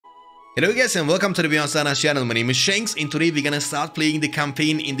Hello guys and welcome to the BeyondStandards channel. My name is Shanks and today we're gonna start playing the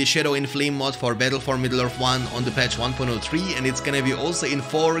campaign in the Shadow and Flame mod for Battle for Middle-earth 1 on the patch 1.03, and it's gonna be also in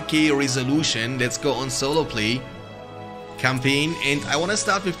 4K resolution. Let's go on solo play campaign, and I wanna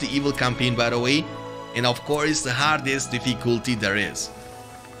start with the evil campaign, by the way, and of course the hardest difficulty there is.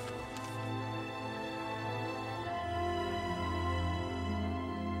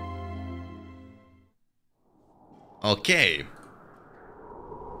 Okay.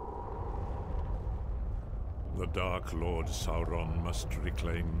 The Dark Lord Sauron must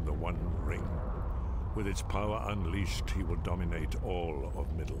reclaim the One Ring. With its power unleashed, he will dominate all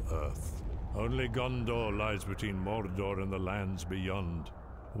of Middle-earth. Only Gondor lies between Mordor and the lands beyond.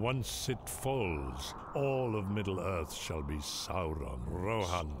 Once it falls, all of Middle-earth shall be Sauron,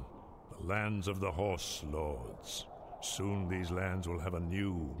 Rohan, the lands of the Horse Lords. Soon these lands will have a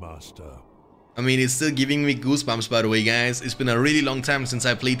new master. I mean, it's still giving me goosebumps, by the way, guys. It's been a really long time since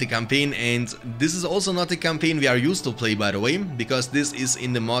I played the campaign, and this is also not the campaign we are used to play, by the way, because this is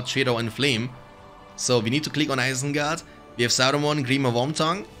in the mod Shadow and Flame. So we need to click on Isengard. We have Saruman, Grima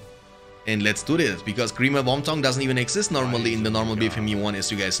Wormtongue, and let's do this, because Grima Wormtongue doesn't even exist normally in the normal BFME 1, as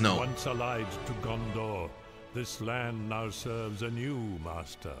you guys know. Once allied to Gondor, this land now serves a new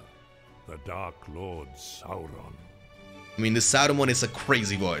master, the Dark Lord Sauron. I mean, the Saruman is a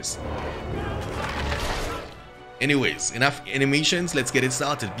crazy voice. Anyways, enough animations, let's get it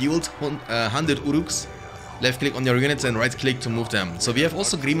started. Build 100 Uruks. Left click on your units and right click to move them. So we have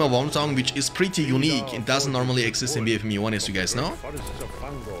also Grima Wormtongue, which is pretty unique. It doesn't normally exist in BFME 1, as you guys know.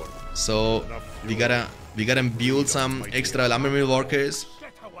 So we gotta build some extra lumber mill workers.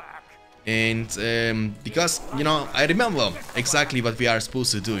 And because, you know, I remember exactly what we are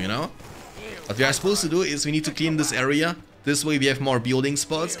supposed to do, you know. What we are supposed to do is we need to clean this area. This way we have more building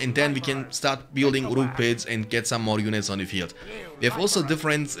spots, and then we can start building Uruk pits and get some more units on the field. We have also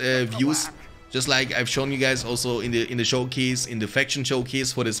different views, just like I've shown you guys also in the showcase, in the faction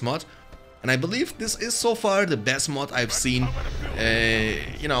showcase for this mod. And I believe this is so far the best mod I've seen,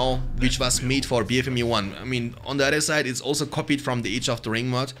 you know, which was made for BFME 1. I mean, on the other side, it's also copied from the Age of the Ring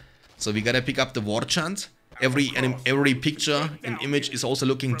mod. So we gotta pick up the war chant. Every picture and image is also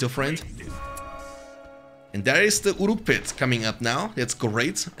looking different. And there is the Uruk pit coming up now. That's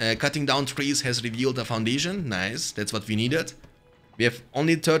great. Cutting down trees has revealed a foundation. Nice. That's what we needed. We have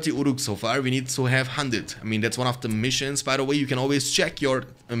only 30 Uruk so far. We need to have 100. I mean, that's one of the missions. By the way, you can always check your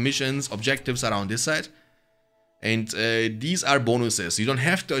missions, objectives around this side. And these are bonuses. You don't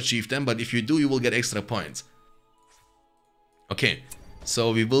have to achieve them, but if you do, you will get extra points. Okay.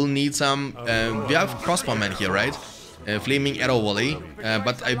 So we will need some... we have crossbowmen here, right? Flaming arrow volley,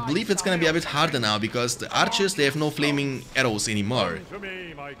 but I believe it's gonna be a bit harder now because the archers, they have no flaming arrows anymore.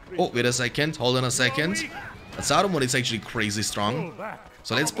 Oh, wait a second, hold on a second. But Saruman is actually crazy strong,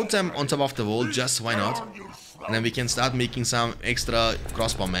 so let's put them on top of the wall, just why not? And then we can start making some extra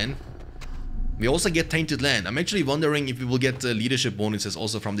crossbowmen. We also get Tainted Land. I'm actually wondering if we will get leadership bonuses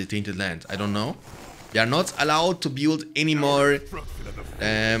also from the Tainted Land. I don't know. We are not allowed to build any more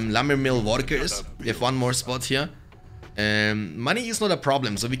lumber mill workers. We have one more spot here. Money is not a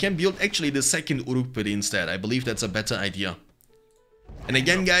problem, so we can build actually the second Uruk pit instead. I believe that's a better idea. And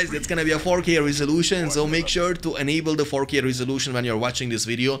again, guys, that's gonna be a 4K resolution, so make sure to enable the 4K resolution when you're watching this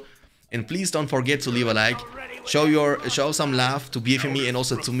video. And please don't forget to leave a like. Show some love to BFME and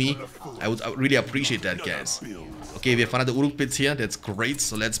also to me. I would really appreciate that, guys. Okay, we have another Uruk pits here. That's great.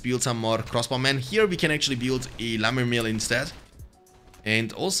 So let's build some more crossbowmen. Here we can actually build a lumber mill instead.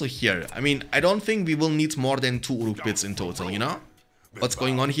 And also here, I mean, I don't think we will need more than 2 Uruk pits in total, you know? What's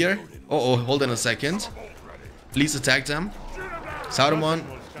going on here? Oh, hold on a second. Please attack them. Saruman,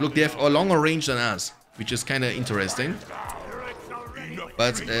 look, they have a longer range than us, which is kind of interesting.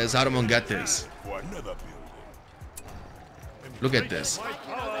 But Saruman got this. Look at this.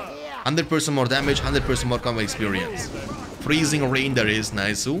 100% more damage, 100% more combat experience. Freezing rain there is,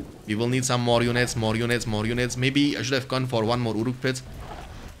 nice. Ooh, we will need some more units, more units, more units. Maybe I should have gone for one more Uruk pit.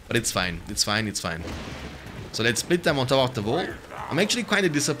 But it's fine, it's fine, it's fine. So let's split them on top of the wall. I'm actually kind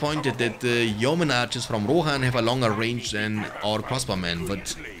of disappointed that the yeoman archers from Rohan have a longer range than our crossbowmen.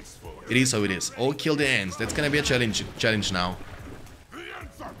 But it is how it is. Oh, kill the ants. That's gonna be a challenge now.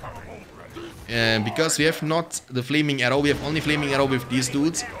 Because we have not the flaming arrow. We have only flaming arrow with these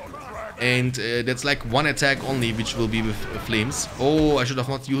dudes. And that's like one attack only, which will be with flames. Oh, I should have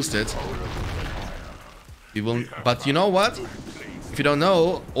not used it. We will, but you know what? If you don't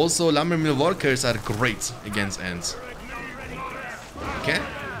know, also lumber mill workers are great against ants. Okay.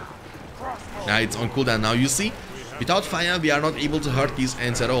 Now it's on cooldown. Now you see, without fire, we are not able to hurt these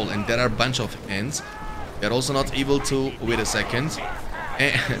ants at all. And there are a bunch of ants. We are also not able to. Wait a second.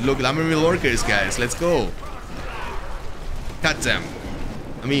 Look, lumber mill workers, guys. Let's go. Cut them.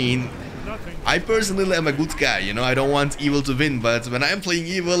 I mean, I personally am a good guy, you know. I don't want evil to win, but when I'm playing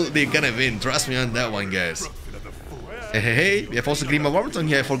evil, they're gonna win. Trust me on that one, guys. Hey, we have also Grima Warmton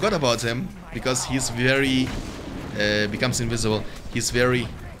here. I forgot about him because he's very becomes invisible. He's very.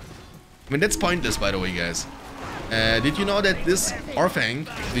 I mean, that's pointless, by the way, guys. Did you know that this Orfang,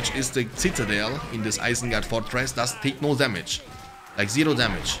 which is the citadel in this Isengard fortress, does take no damage? Like 0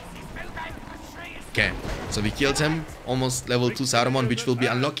 damage. Okay, so we killed him. Almost level 2 Saruman, which will be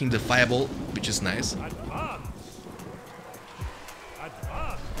unlocking the fireball, which is nice.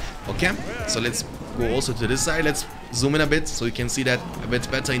 Okay, so let's go also to this side. Let's zoom in a bit so you can see that a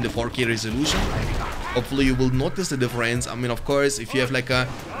bit better in the 4K resolution. Hopefully you will notice the difference. I mean, of course, if you have like a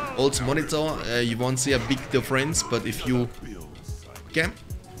old monitor, you won't see a big difference, but if you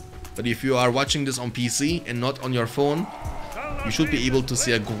are watching this on PC and not on your phone, you should be able to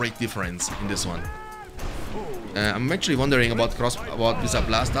see a great difference in this one. I'm actually wondering about Visa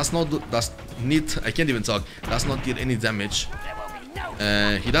Blast. Does not deal any damage.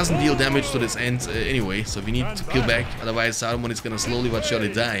 He doesn't deal damage to this end anyway, so we need to peel back, otherwise Saruman is gonna slowly but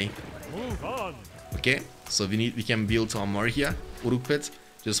surely die. Okay, so we can build some more here. Uruk Pit.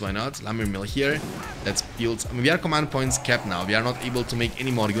 Just why not? Lumber mill here. Let's build. I mean, we are command points capped now. We are not able to make any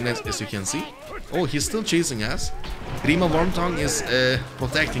more units, as you can see. Oh, he's still chasing us. Grima Wormtongue is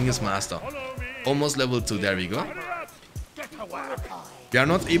protecting his master. Almost level 2. There we go. We are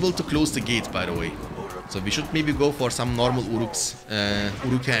not able to close the gate, by the way. So we should maybe go for some normal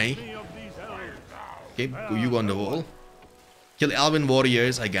Urukai. Okay, you go on the wall. Kill Elven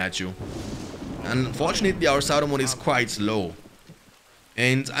warriors. I got you. Unfortunately, our Saruman is quite low.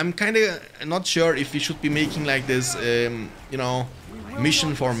 And I'm kind of not sure if we should be making like this, you know,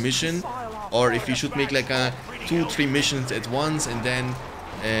 mission for mission, or if we should make like a 2-3 missions at once and then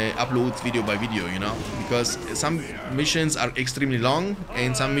upload video by video, you know, because some missions are extremely long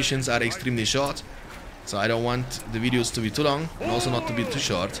and some missions are extremely short. So I don't want the videos to be too long and also not to be too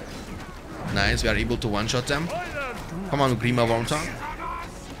short. Nice, we are able to one-shot them. Come on, Grima Wormtongue.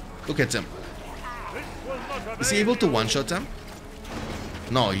 Look at him. Is he able to one-shot them?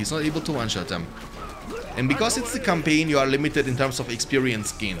 No, he's not able to one-shot them. And because it's the campaign, you are limited in terms of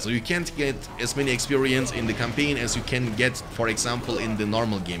experience gain. So you can't get as many experience in the campaign as you can get, for example, in the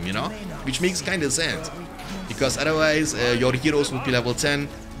normal game, you know? Which makes kind of sense. Because otherwise, your heroes would be level 10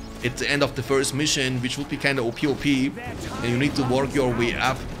 at the end of the first mission, which would be kind of OP, and you need to work your way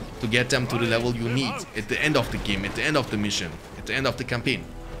up to get them to the level you need at the end of the game, at the end of the mission, at the end of the campaign.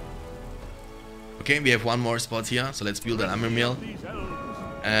 Okay, we have one more spot here, so let's build an armor mill.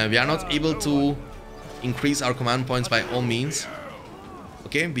 We are not able to increase our command points by all means.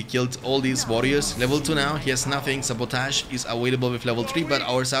 Okay, we killed all these warriors. Level 2 now, he has nothing. Sabotage is available with level 3, but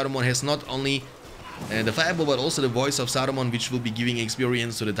our Saruman has not only the fireball, but also the voice of Saruman, which will be giving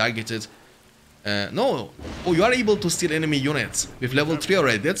experience to the targeted. No, oh, you are able to steal enemy units with level 3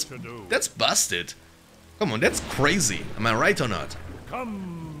 already. That's busted. Come on, that's crazy. Am I right or not?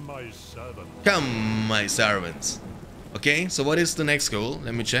 Come, my servant. Come, my servants. Okay, so what is the next goal?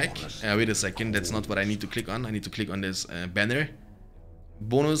 Let me check. Wait a second, that's not what I need to click on. I need to click on this banner.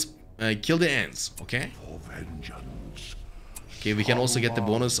 Bonus, kill the ants, okay? Okay, we can also get the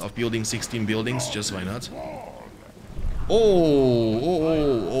bonus of building 16 buildings, just why not?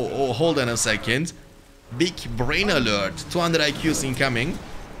 Oh, hold on a second. Big brain alert, 200 IQs incoming.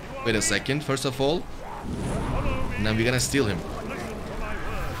 Wait a second, first of all. Now we're gonna steal him.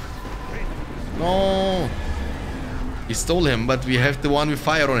 No! We stole him, but we have the one with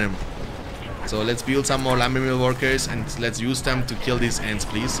fire on him. So let's build some more lumber mill workers and let's use them to kill these ants,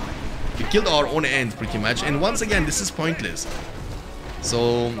 please. We killed our own ant pretty much, and once again this is pointless.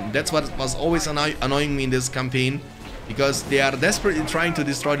 So that's what was always annoying me in this campaign, because they are desperately trying to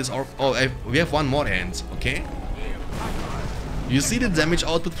destroy this orc. Oh, we have one more ant, okay? You see the damage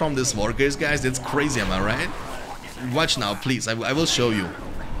output from these workers, guys? That's crazy, am I right? Watch now, please. I will show you.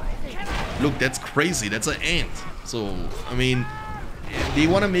 Look, that's crazy. That's an ant. So, I mean, they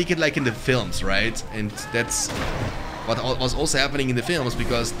want to make it like in the films, right? And that's what was also happening in the films,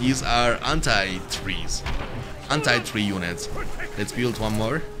 because these are anti-trees. Anti-tree units. Let's build one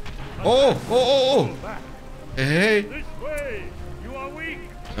more. Oh! Hey!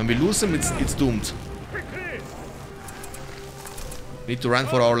 When we lose him, it's doomed. We need to run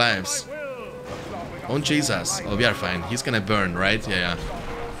for our lives. Don't chase us. Oh, we are fine. He's gonna burn, right? Yeah.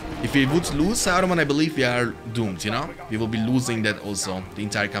 If we would lose Saruman, I believe we are doomed, you know? We will be losing that also, the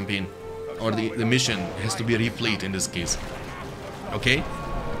entire campaign. Or the mission has to be replayed in this case. Okay?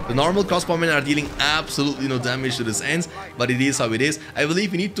 The normal crossbowmen are dealing absolutely no damage to this ends, but it is how it is. I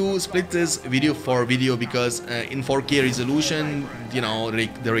believe we need to split this video for video because in 4K resolution, you know,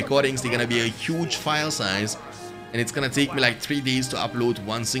 the recordings, they're gonna be a huge file size, and it's gonna take me like 3 days to upload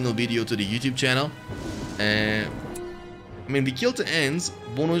one single video to the YouTube channel. I mean, we killed the ends,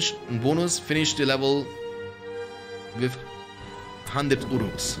 bonus finished the level with 100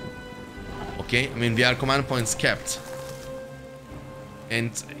 Uruks. Okay, I mean, we are command points kept.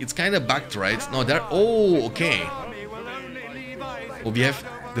 And it's kind of bugged, right? No, there. Oh, okay. Oh, we have.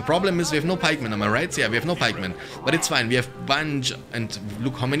 The problem is we have no pikemen, am I right? Yeah, we have no pikemen. But it's fine. We have bunch. And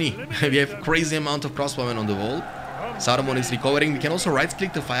look how many. We have crazy amount of crossbowmen on the wall. Saruman is recovering. We can also right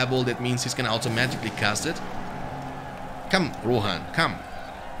click the fireball. That means he's going to automatically cast it. Come, Rohan. Come.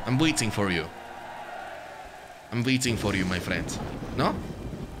 I'm waiting for you. I'm waiting for you, my friend. No?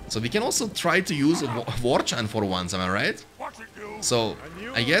 So we can also try to use a war chant for once, am I right? So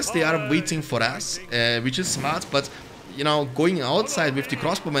I guess they are waiting for us, which is smart, but you know, going outside with the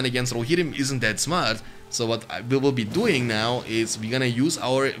crossbowmen against Rohirrim isn't that smart. So what we will be doing now is we're gonna use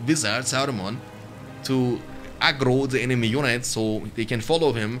our wizard Saruman to aggro the enemy units so they can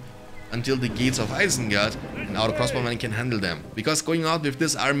follow him until the gates of Isengard, and our crossbowmen can handle them. Because going out with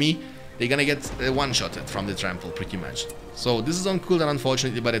this army, they're gonna get one-shotted from the trample pretty much. So this is on cooldown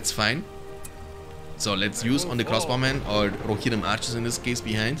unfortunately, but it's fine. So let's use on the crossbowmen or Rohirrim archers in this case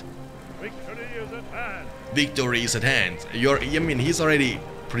behind. Victory is at hand. Victory is at hand. I mean, he's already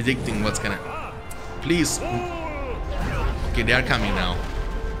predicting what's gonna. Please. Okay, they are coming now.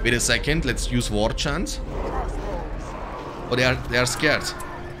 Wait a second. Let's use war chant. Oh, they are scared.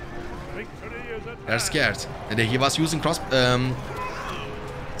 They are scared. And he was using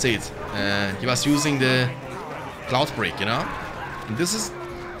say it. He was using the cloud break, you know. And this is.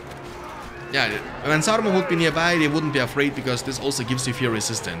 Yeah, when Saruman would be nearby, they wouldn't be afraid because this also gives you fear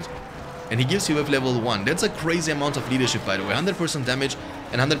resistant. And he gives you with level 1. That's a crazy amount of leadership, by the way. 100% damage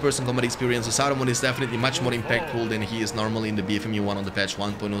and 100% combat experience. So Saruman is definitely much more impactful than he is normally in the BFME 1 on the patch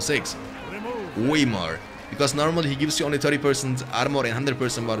 1.06. Way more. Because normally he gives you only 30% armor and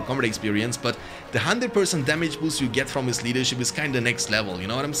 100% more combat experience. But the 100% damage boost you get from his leadership is kind of next level. You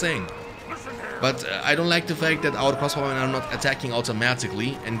know what I'm saying? But I don't like the fact that our crossbowmen are not attacking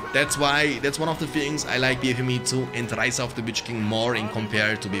automatically, and that's one of the things I like BFME 2 and Rise of the Witch King more in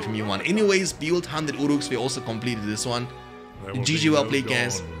compared to BFME 1. Anyways, build 100 Uruks, we also completed this one. GG, well played,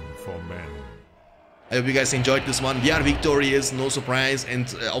 guys. I hope you guys enjoyed this one. We are victorious, no surprise,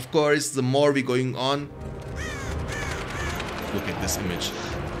 and of course, the more we're going on... Look at this image.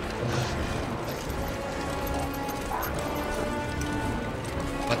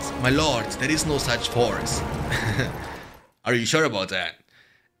 But, my lord, there is no such force. Are you sure about that?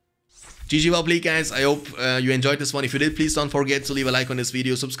 GG, well played, guys. I hope you enjoyed this one. If you did, please don't forget to leave a like on this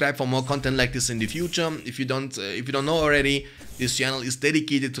video. Subscribe for more content like this in the future. If you don't know already, this channel is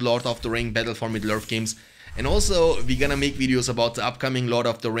dedicated to Lord of the Ring Battle for Middle-earth games. And also, we're gonna make videos about the upcoming Lord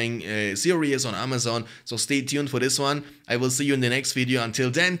of the Ring series on Amazon. So stay tuned for this one. I will see you in the next video.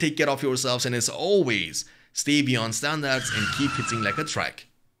 Until then, take care of yourselves. And as always, stay beyond standards and keep hitting like a truck.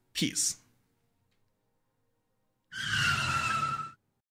 Peace.